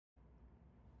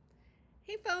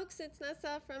Hey folks, it's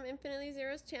Nessa from Infinitely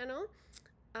Zero's channel.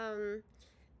 And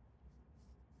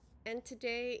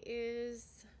today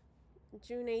is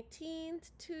June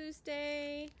 18th,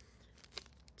 Tuesday.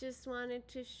 Just wanted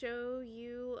to show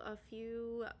you a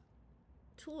few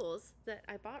tools that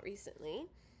I bought recently.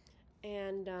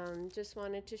 And just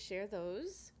wanted to share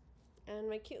those. And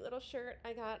my cute little shirt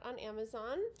I got on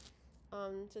Amazon.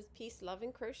 Says Peace, Love,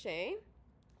 and Crochet.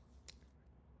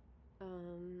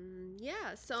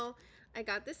 Yeah, so I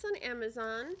got this on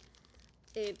Amazon.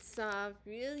 It's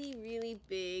really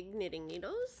big knitting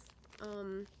needles.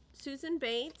 Susan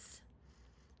Bates.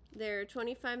 They're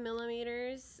 25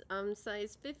 millimeters,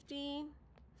 size 50.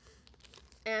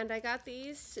 And I got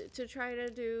these to try to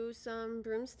do some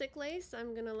broomstick lace.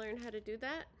 I'm gonna learn how to do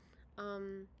that.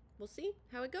 We'll see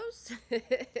how it goes.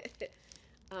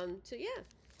 So yeah.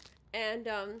 And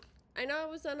I know I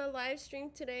was on a live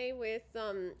stream today with,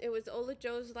 it was Ola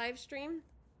Joe's live stream.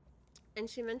 And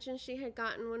she mentioned she had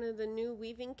gotten one of the new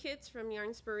weaving kits from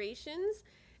Yarnspirations,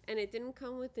 and it didn't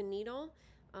come with the needle.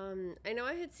 I know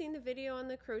I had seen the video on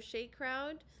the Crochet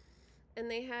Crowd, and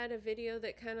they had a video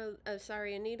that kind of,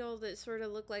 a needle that sort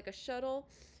of looked like a shuttle.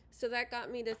 So that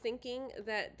got me to thinking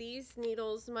that these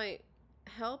needles might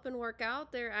help and work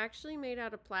out. They're actually made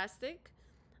out of plastic.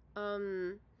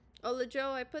 Ola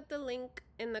Joe, I put the link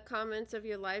in the comments of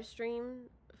your live stream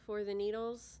for the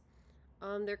needles.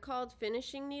 They're called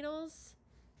finishing needles.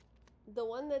 The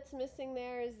one that's missing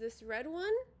there is this red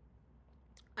one.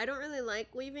 I don't really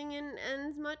like weaving in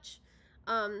ends much,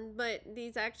 but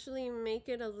these actually make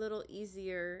it a little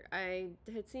easier. I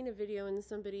had seen a video and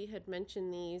somebody had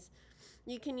mentioned these.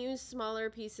 You can use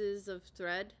smaller pieces of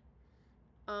thread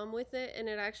with it, and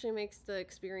it actually makes the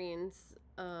experience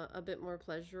a bit more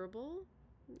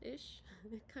pleasurable-ish,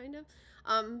 kind of.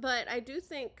 But I do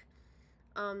think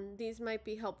these might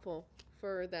be helpful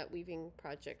for that weaving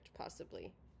project,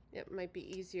 possibly. It might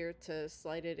be easier to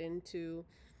slide it into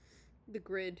the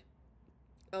grid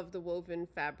of the woven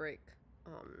fabric,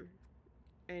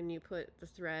 and you put the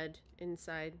thread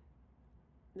inside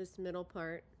this middle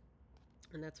part,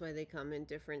 and that's why they come in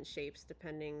different shapes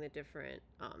depending the different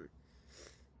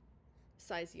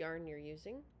size yarn you're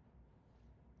using.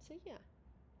 So yeah,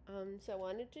 so I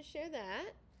wanted to share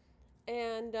that.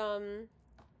 And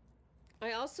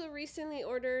I also recently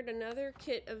ordered another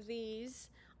kit of these.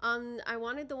 I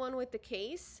wanted the one with the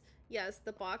case. Yes,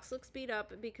 the box looks beat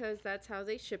up because that's how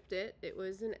they shipped it. It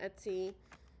was an Etsy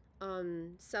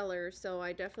seller, so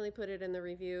I definitely put it in the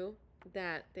review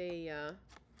that they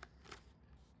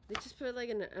just put it like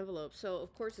in an envelope, so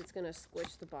of course it's gonna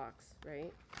squish the box,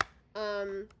 right?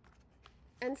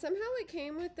 And somehow it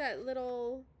came with that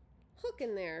little hook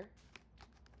in there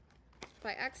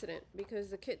by accident because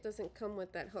the kit doesn't come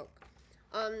with that hook.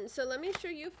 So let me show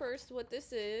you first what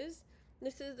this is.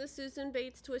 This is the Susan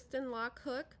Bates TwistnLock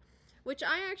hook, which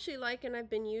I actually like and I've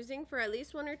been using for at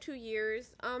least 1 or 2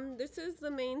 years. This is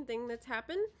the main thing that's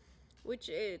happened, which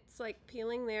it's like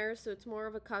peeling there, so it's more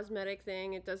of a cosmetic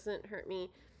thing. It doesn't hurt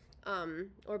me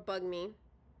or bug me.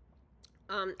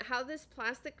 How this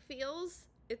plastic feels,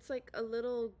 it's like a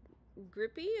little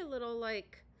grippy, a little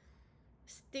like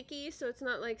sticky, so it's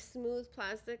not like smooth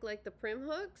plastic like the Prim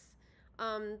hooks.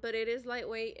 But it is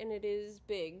lightweight and it is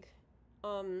big.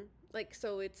 Like,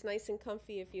 so it's nice and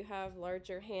comfy if you have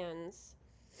larger hands.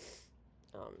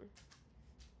 So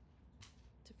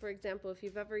for example, if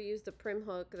you've ever used a Prim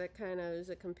hook, that kind of is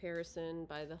a comparison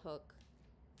by the hook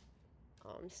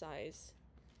size.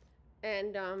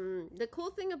 And the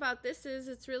cool thing about this is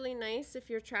it's really nice if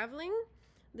you're traveling.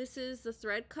 This is the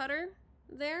thread cutter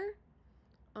there.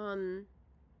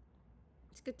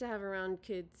 It's good to have around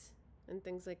kids and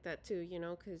things like that too, you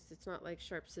know, because it's not like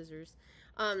sharp scissors.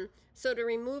 So to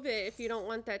remove it, if you don't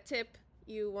want that tip,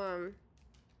 you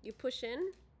push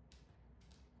in.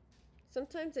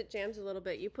 Sometimes it jams a little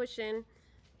bit. You push in,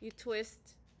 you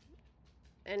twist,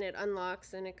 and it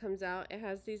unlocks and it comes out. It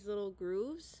has these little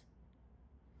grooves.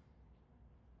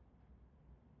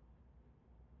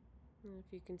 I don't know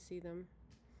if you can see them.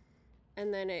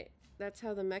 And then that's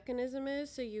how the mechanism is,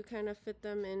 so you kind of fit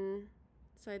them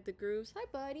inside the grooves. Hi,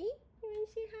 buddy. You want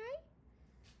to say hi?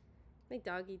 My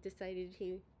doggy decided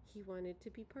he wanted to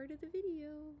be part of the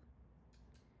video.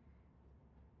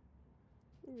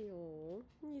 Oh,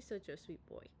 he's such a sweet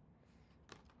boy.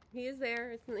 He is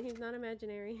there. He's not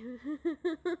imaginary.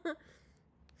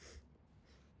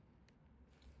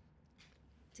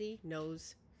 See?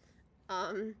 Nose.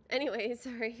 Anyway,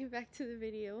 sorry. Back to the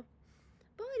video.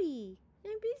 Buddy,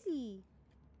 I'm busy.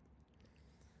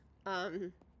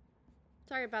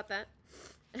 Sorry about that.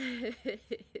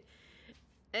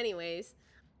 Anyways,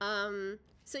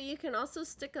 so you can also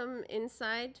stick them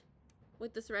inside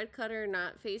with the thread cutter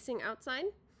not facing outside.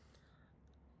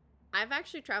 I've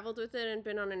actually traveled with it and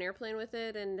been on an airplane with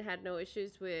it and had no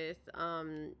issues with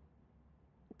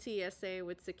TSA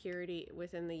with security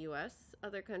within the US.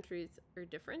 Other countries are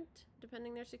different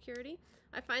depending their security.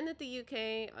 I find that the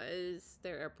UK is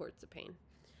their airport's a pain.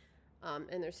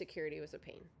 And their security was a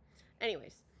pain.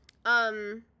 Anyways,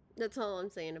 that's all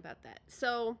I'm saying about that.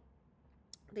 So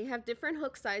they have different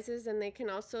hook sizes, and they can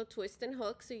also twist and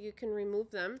hook, so you can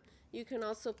remove them. You can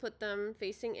also put them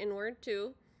facing inward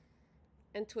too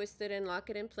and twist it and lock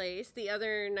it in place. The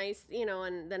other nice, you know,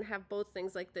 and then have both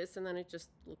things like this, and then it just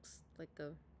looks like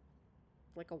a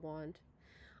wand.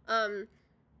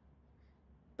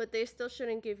 But they still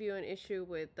shouldn't give you an issue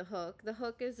with the hook. The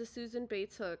hook is a Susan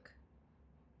Bates hook.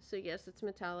 So yes, it's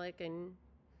metallic, and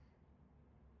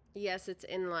yes, it's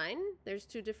inline. There's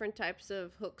two different types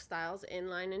of hook styles,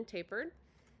 inline and tapered.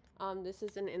 This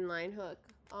is an inline hook.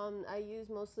 I use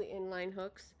mostly inline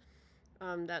hooks.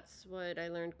 That's what I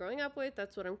learned growing up with.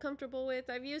 That's what I'm comfortable with.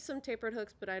 I've used some tapered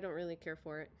hooks, but I don't really care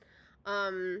for it.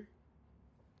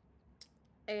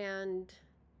 And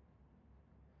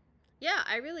yeah,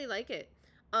 I really like it.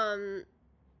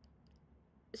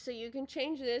 So you can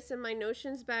change this. In my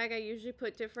notions bag, I usually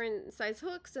put different size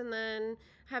hooks, and then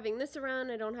having this around,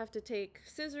 I don't have to take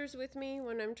scissors with me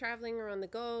when I'm traveling or on the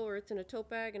go, or it's in a tote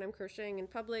bag and I'm crocheting in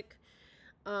public.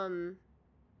 I've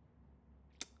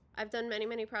done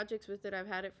many projects with it. I've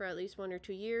had it for at least 1 or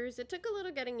 2 years. It took a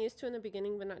little getting used to in the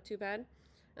beginning, but not too bad.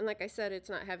 And like I said, it's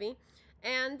not heavy.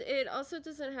 And it also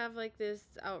doesn't have like this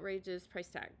outrageous price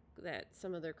tag that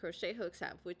some of their crochet hooks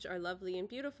have, which are lovely and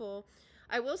beautiful.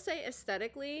 I will say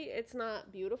aesthetically, it's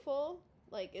not beautiful.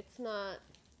 Like, it's not,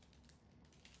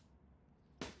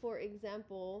 for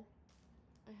example,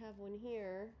 I have one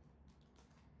here,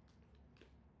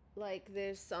 like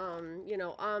this, you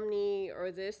know, Omni,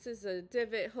 or this is a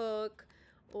divot hook,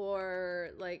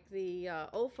 or like the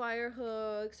O-Fire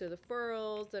hooks, or the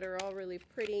furls that are all really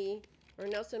pretty, or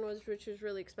Nelson was, which was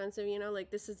really expensive, you know,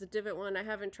 like this is the divot one. I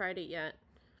haven't tried it yet,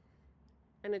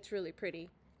 and it's really pretty,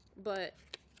 but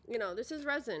you know, this is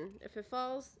resin. If it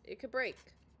falls, it could break.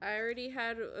 I already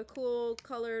had a cool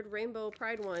colored rainbow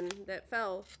pride one that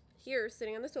fell here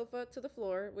sitting on the sofa to the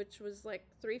floor, which was like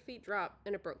 3 feet drop,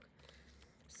 and it broke.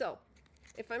 So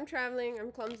if I'm traveling,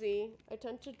 I'm clumsy. I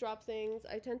tend to drop things.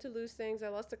 I tend to lose things. I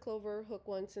lost a clover hook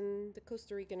once in the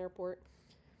Costa Rican airport.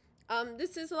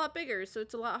 This is a lot bigger, so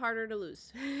it's a lot harder to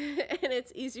lose and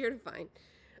it's easier to find.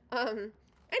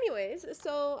 Anyways,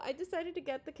 so I decided to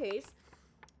get the case.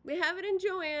 We have it in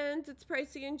Joann's. It's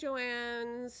pricey in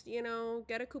Joann's. You know,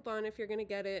 get a coupon if you're going to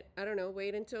get it. I don't know,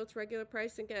 wait until it's regular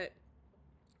price and get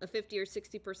a 50 or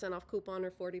 60% off coupon or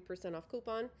 40% off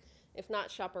coupon. If not,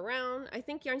 shop around. I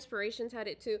think Yarnspirations had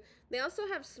it too. They also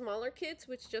have smaller kits,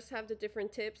 which just have the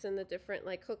different tips and the different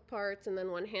like hook parts and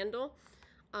then one handle.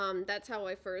 That's how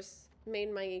I first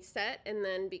made my set. And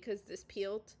then because this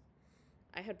peeled,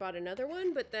 I had bought another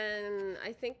one, but then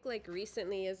I think like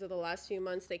recently, as of the last few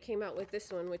months, they came out with this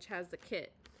one, which has the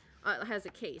kit, has a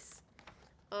case.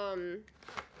 So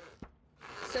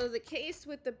the case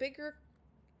with the bigger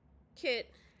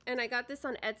kit, and I got this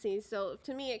on Etsy, so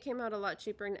to me it came out a lot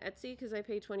cheaper in Etsy because I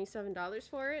paid $27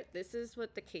 for it. This is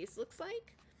what the case looks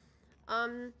like.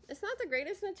 It's not the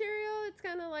greatest material. It's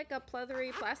kind of like a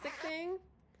pleathery plastic thing.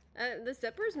 The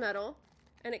zipper's metal,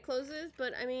 and it closes,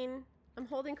 but I mean, I'm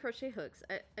holding crochet hooks.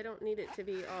 I don't need it to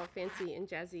be all fancy and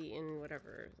jazzy and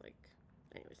whatever. Like,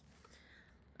 anyways,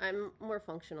 I'm more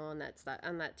functional on that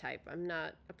type. I'm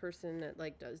not a person that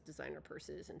like does designer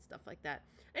purses and stuff like that.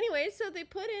 Anyway, so they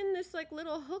put in this like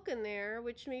little hook in there,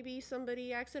 which maybe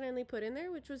somebody accidentally put in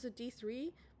there, which was a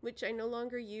D3, which I no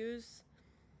longer use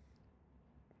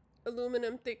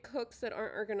aluminum thick hooks that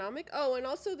aren't ergonomic. Oh, and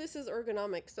also this is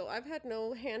ergonomic, so I've had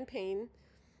no hand pain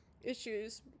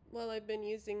issues while I've been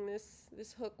using this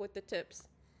hook with the tips.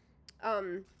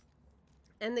 And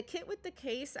the kit with the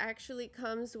case actually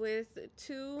comes with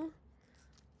 2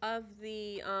 of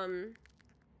the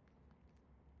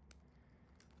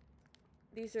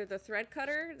these are the thread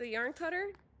cutter, the yarn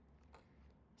cutter.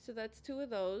 So that's 2 of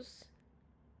those.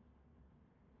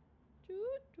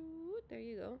 There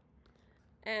you go.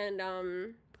 And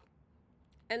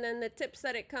then the tips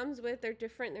that it comes with, they're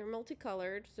different. They're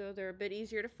multicolored, so they're a bit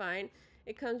easier to find.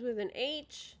 It comes with an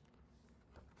H.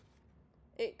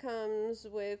 It comes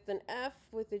with an F,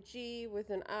 with a G, with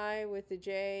an I, with a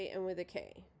J, and with a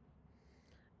K.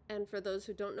 And for those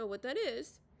who don't know what that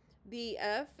is, the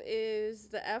F is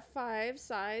the F5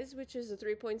 size, which is a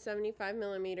 3.75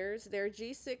 millimeters. Their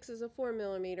G6 is a 4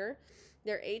 millimeter.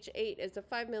 Their H8 is a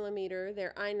 5mm,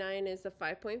 their I9 is a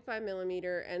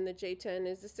 5.5mm, and the J10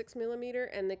 is a 6mm,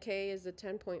 and the K is a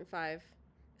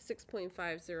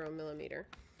 6.50mm.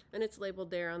 And it's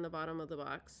labeled there on the bottom of the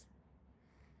box.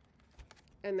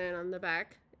 And then on the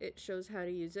back, it shows how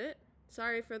to use it.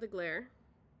 Sorry for the glare.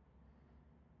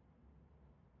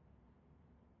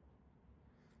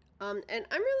 And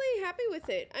I'm really happy with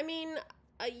it. I mean,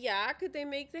 yeah, could they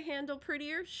make the handle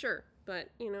prettier? Sure, but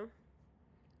you know,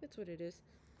 it's what it is.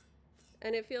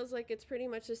 And it feels like it's pretty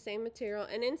much the same material.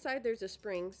 And inside there's a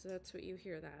spring, so that's what you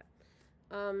hear that.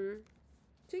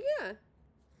 So yeah.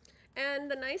 And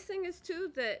the nice thing is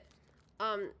too that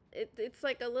it's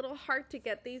like a little hard to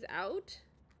get these out,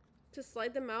 to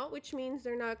slide them out, which means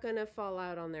they're not gonna fall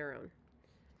out on their own.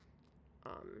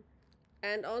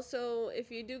 And also,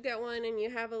 if you do get one and you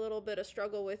have a little bit of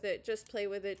struggle with it, just play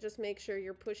with it. Just make sure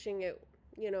you're pushing it,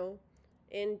 you know,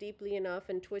 in deeply enough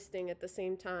and twisting at the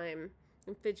same time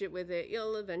and fidget with it.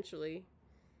 You'll eventually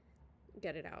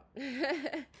get it out.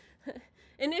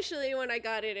 Initially, when I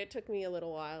got it, it took me a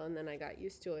little while, and then I got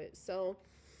used to it. So,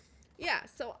 yeah.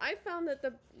 So I found that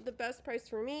the best price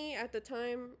for me at the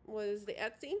time was the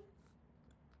Etsy.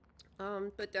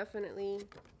 But definitely,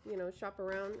 you know, shop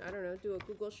around. I don't know, do a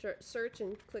Google search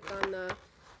and click on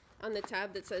the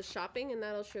tab that says shopping, and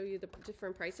that'll show you the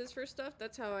different prices for stuff.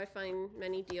 That's how I find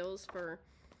many deals for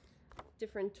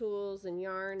different tools and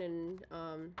yarn and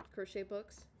crochet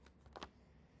books.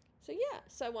 So yeah,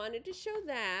 so I wanted to show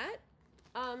that.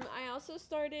 I also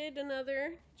started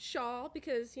another shawl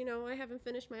because, you know, I haven't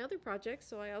finished my other projects,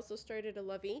 so I also started a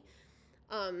lovey.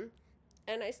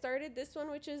 And I started this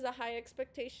one, which is the High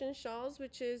Expectation Shawls,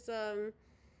 which is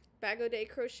Bag O' Day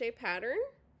crochet pattern.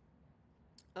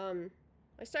 I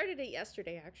started it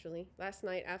yesterday, actually, last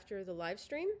night after the live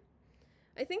stream.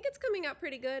 I think it's coming out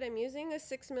pretty good. I'm using a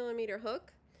 6mm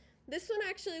hook. This one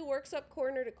actually works up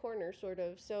corner to corner, sort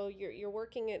of. So you're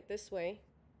working it this way,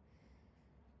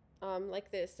 like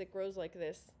this. It grows like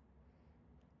this.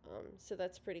 So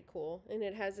that's pretty cool, and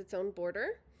it has its own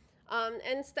border.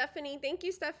 And Stephanie, thank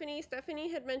you, Stephanie.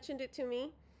 Stephanie had mentioned it to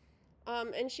me.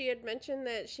 And she had mentioned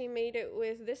that she made it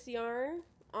with this yarn.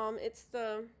 It's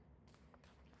the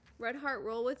Red Heart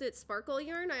Roll With It Sparkle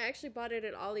yarn. I actually bought it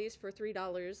at Ollie's for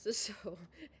 $3. So,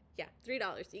 yeah,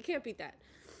 $3. You can't beat that.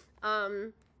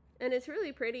 And it's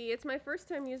really pretty. It's my first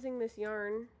time using this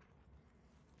yarn.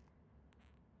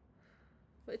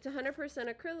 It's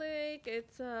 100% acrylic.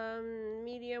 It's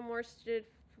medium worsted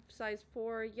size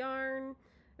 4 yarn.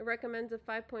 It recommends a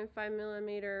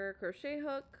 5.5mm crochet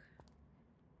hook,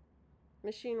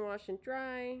 machine wash and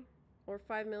dry, or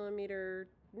 5mm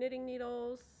knitting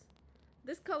needles.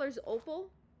 This color's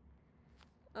opal.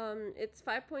 It's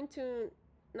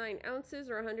 5.29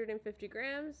 ounces or 150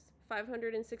 grams,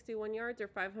 561 yards or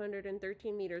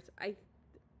 513 meters.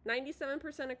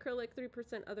 97% acrylic,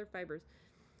 3% other fibers.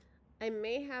 I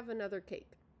may have another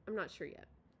cake. I'm not sure yet.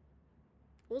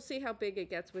 We'll see how big it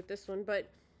gets with this one,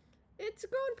 but it's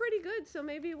going pretty good, so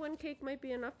maybe one cake might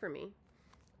be enough for me.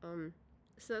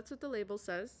 So that's what the label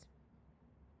says.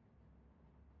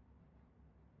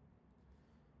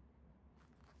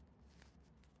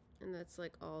 And that's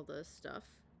like all the stuff.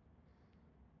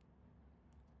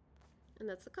 And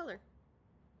that's the color.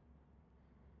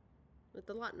 With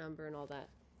the lot number and all that.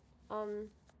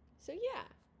 So yeah.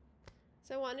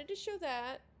 So I wanted to show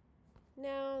that.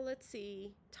 Now, let's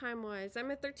see, time-wise, I'm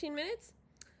at 13 minutes.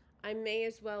 I may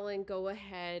as well and go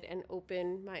ahead and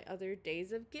open my other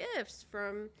days of gifts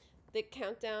from the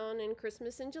Countdown and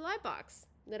Christmas in July box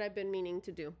that I've been meaning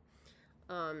to do.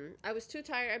 I was too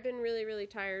tired. I've been really, really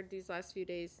tired these last few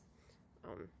days.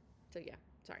 So yeah,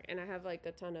 sorry. And I have like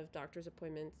a ton of doctor's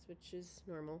appointments, which is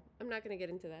normal. I'm not going to get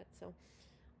into that. So,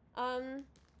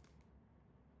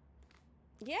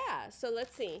 yeah, so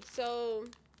let's see. So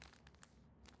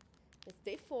it's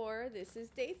day 4. This is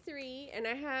day 3. And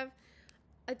I have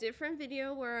a different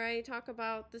video where I talk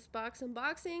about this box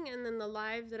unboxing, and then the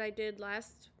live that I did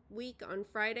last week on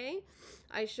Friday,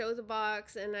 I show the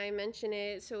box and I mention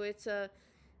it. So it's a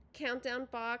Countdown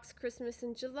Box Christmas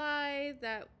in July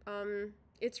that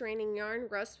It's Raining Yarn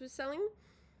Russ was selling,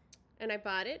 and I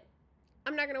bought it.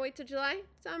 I'm not gonna wait till July,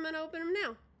 so I'm gonna open them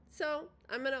now. So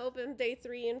I'm gonna open day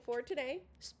 3 and 4 today.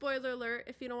 Spoiler alert,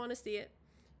 if you don't want to see it,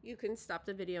 you can stop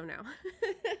the video now.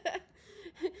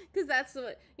 Because that's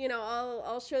what, you know,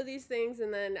 I'll show these things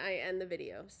and then I end the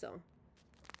video. So,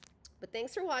 but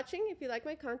thanks for watching. If you like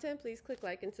my content, please click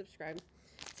like and subscribe.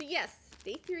 So yes,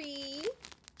 day 3.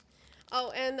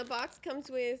 Oh, and the box comes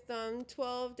with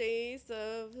 12 days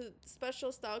of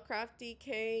special Stylecraft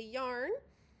DK yarn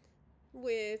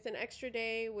with an extra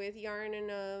day with yarn in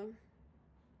a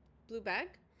blue bag.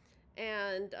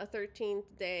 and a 13th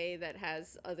day that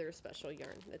has other special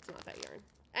yarn. That's not that yarn.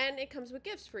 And it comes with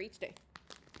gifts for each day.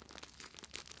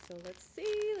 So let's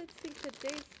see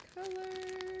today's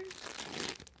color.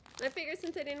 I figured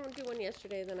since I didn't do one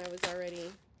yesterday, then I was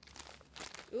already...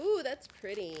 Ooh, that's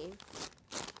pretty.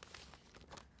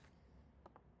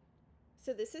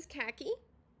 So this is khaki.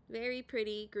 Very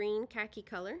pretty green khaki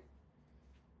color.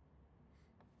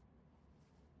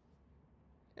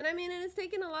 And I mean, and it's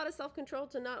taken a lot of self-control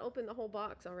to not open the whole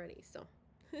box already, so.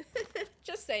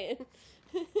 Just saying.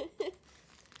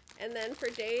 And then for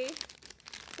day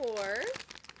 4,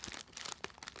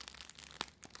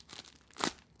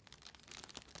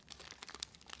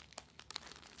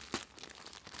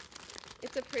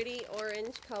 it's a pretty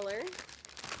orange color.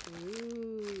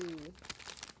 Ooh.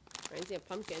 Reminds me of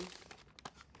pumpkin.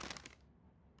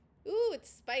 Ooh, it's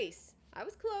spice. I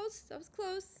was close. I was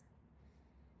close.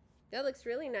 That looks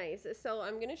really nice. So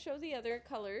I'm going to show the other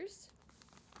colors.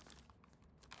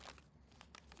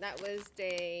 That was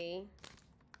day...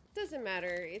 Doesn't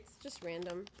matter. It's just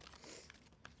random.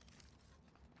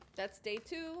 That's day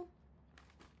 2.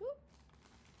 Whoop.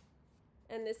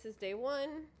 And this is day 1.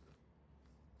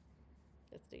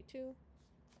 That's day 2.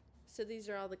 So these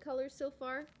are all the colors so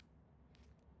far.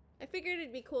 I figured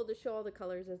it'd be cool to show all the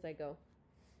colors as I go.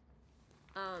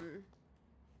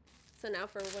 So now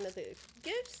for one of the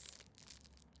gifts.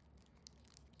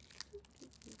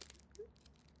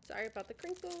 Sorry about the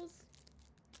crinkles.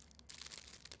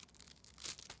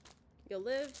 You'll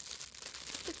live.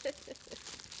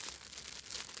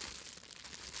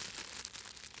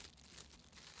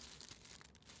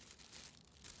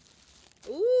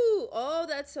 Ooh, oh,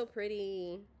 that's so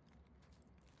pretty.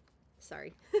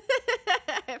 Sorry.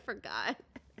 I forgot.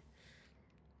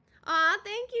 Aw,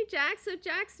 thank you, Jax. So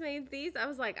Jax made these. I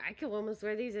was like, I could almost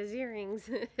wear these as earrings.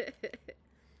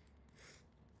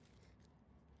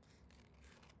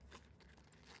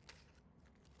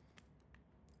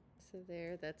 So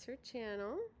there, that's her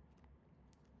channel.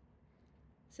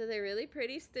 So they're really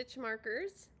pretty stitch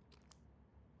markers.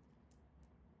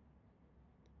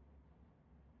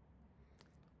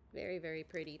 Very, very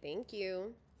pretty. Thank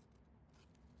you.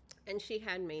 And she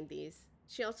handmade these.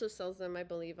 She also sells them, I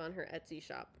believe, on her Etsy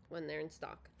shop when they're in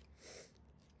stock.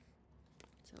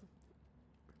 So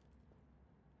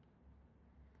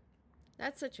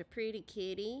that's such a pretty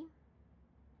kitty.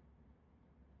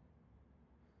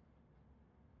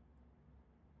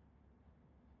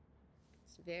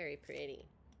 It's very pretty.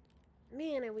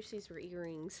 Man, I wish these were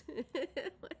earrings.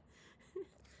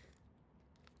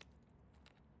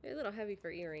 They're a little heavy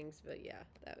for earrings, but yeah,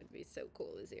 that would be so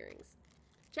cool as earrings.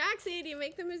 Jaxie, do you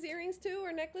make them as earrings too,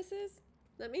 or necklaces?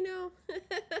 Let me know.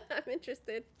 I'm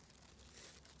interested.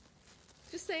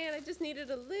 Just saying, I just needed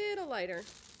a little lighter.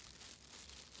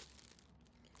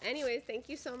 Anyways, thank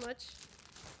you so much,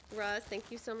 Russ. Thank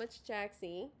you so much,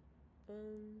 Jaxie.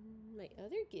 My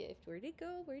other gift, where'd it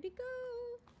go? Where'd it go?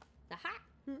 Aha!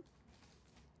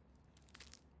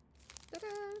 Ta-da!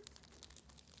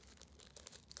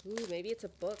 Ooh, maybe it's a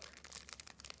book.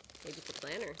 Maybe it's a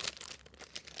planner.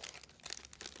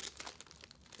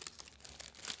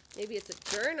 Maybe it's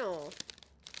a journal.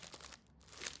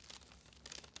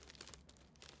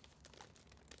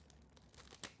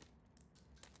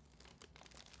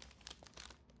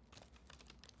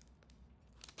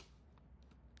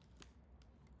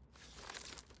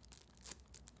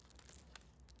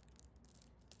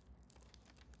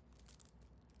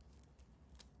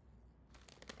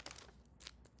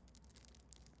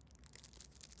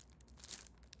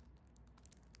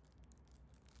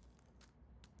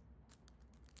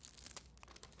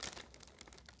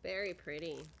 Very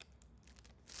pretty.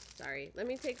 Sorry, let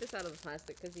me take this out of the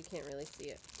plastic because you can't really see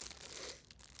it.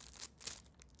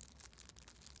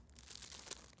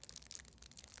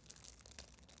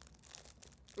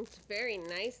 It's very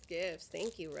nice gifts.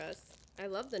 Thank you, Russ. I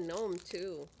love the gnome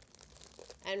too.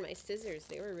 And my scissors,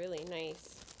 they were really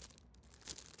nice.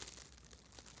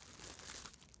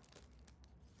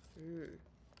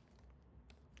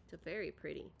 It's very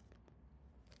pretty.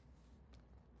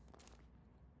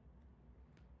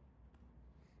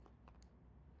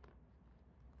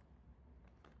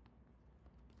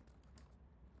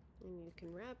 And you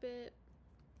can wrap it.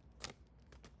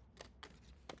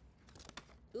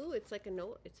 Ooh, it's like a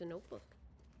note. It's a notebook.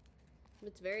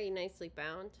 It's very nicely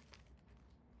bound.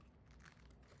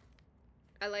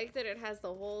 I like that it has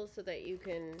the holes so that you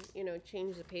can, you know,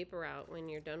 change the paper out when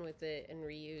you're done with it and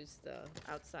reuse the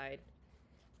outside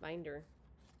binder.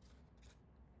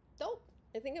 Dope.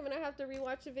 I think I'm gonna have to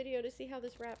rewatch the video to see how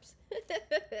this wraps.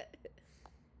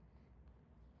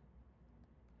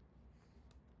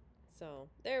 So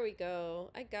there we go.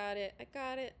 I got it. I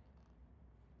got it.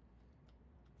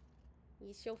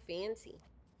 He's so fancy.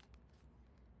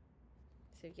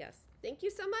 So yes, thank you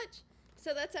so much.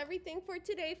 So that's everything for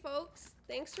today, folks.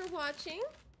 Thanks for watching.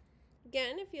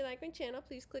 Again, if you like my channel,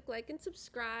 please click like and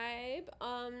subscribe.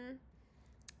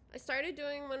 I started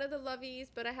doing one of the loveys,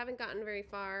 but I haven't gotten very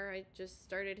far. I just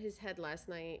started his head last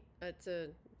night. It's a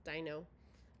dino.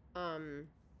 So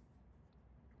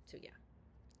yeah.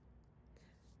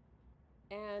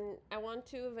 And I want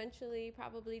to eventually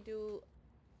probably do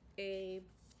a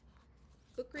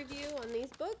book review on these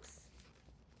books.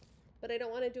 But I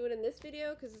don't want to do it in this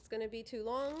video because it's going to be too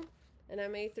long. And I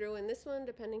may throw in this one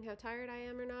depending how tired I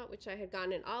am or not, which I had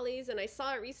gotten in Ollie's. And I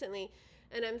saw it recently.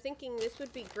 And I'm thinking this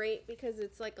would be great because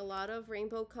it's like a lot of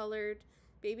rainbow colored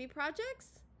baby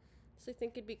projects. So I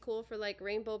think it'd be cool for like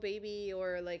rainbow baby,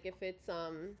 or like if it's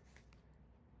or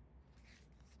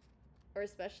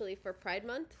especially for Pride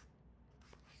Month.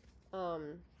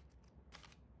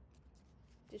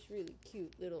 Just really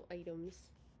cute little items.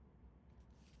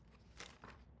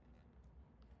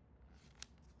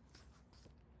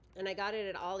 And I got it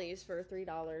at Ollie's for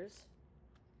 $3.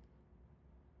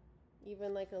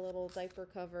 Even like a little diaper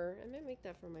cover. I might make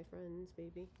that for my friends,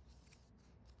 baby.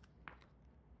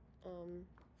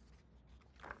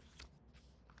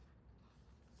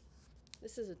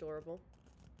 This is adorable.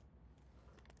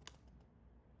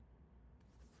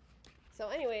 So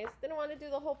anyways, didn't want to do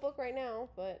the whole book right now,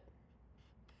 but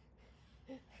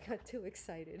I got too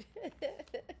excited.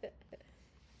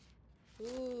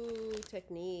 Ooh,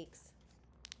 techniques.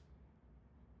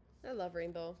 I love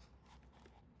rainbow.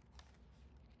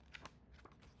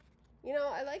 You know,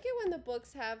 I like it when the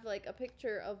books have like a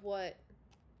picture of what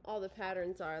all the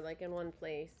patterns are like in one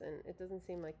place, and it doesn't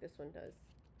seem like this one does.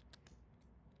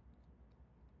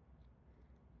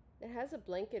 It has a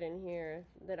blanket in here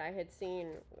that I had seen,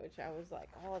 which I was like,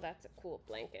 oh, that's a cool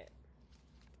blanket.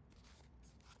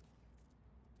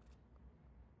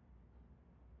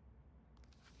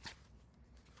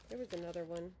 There was another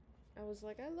one. I was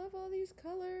like, I love all these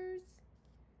colors.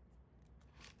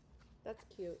 That's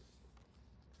cute.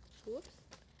 Whoops.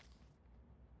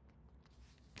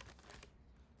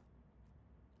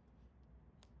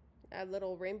 A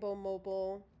little rainbow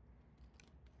mobile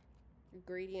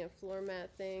gradient floor mat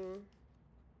thing.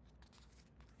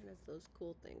 And it's those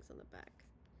cool things on the back.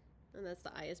 And that's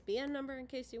the ISBN number in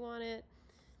case you want it.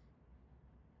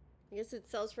 I guess it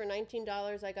sells for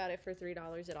 $19. I got it for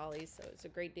 $3 at Ollie's, so it's a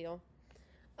great deal.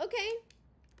 Okay.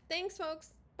 Thanks,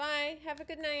 folks. Bye. Have a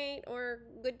good night or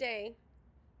good day.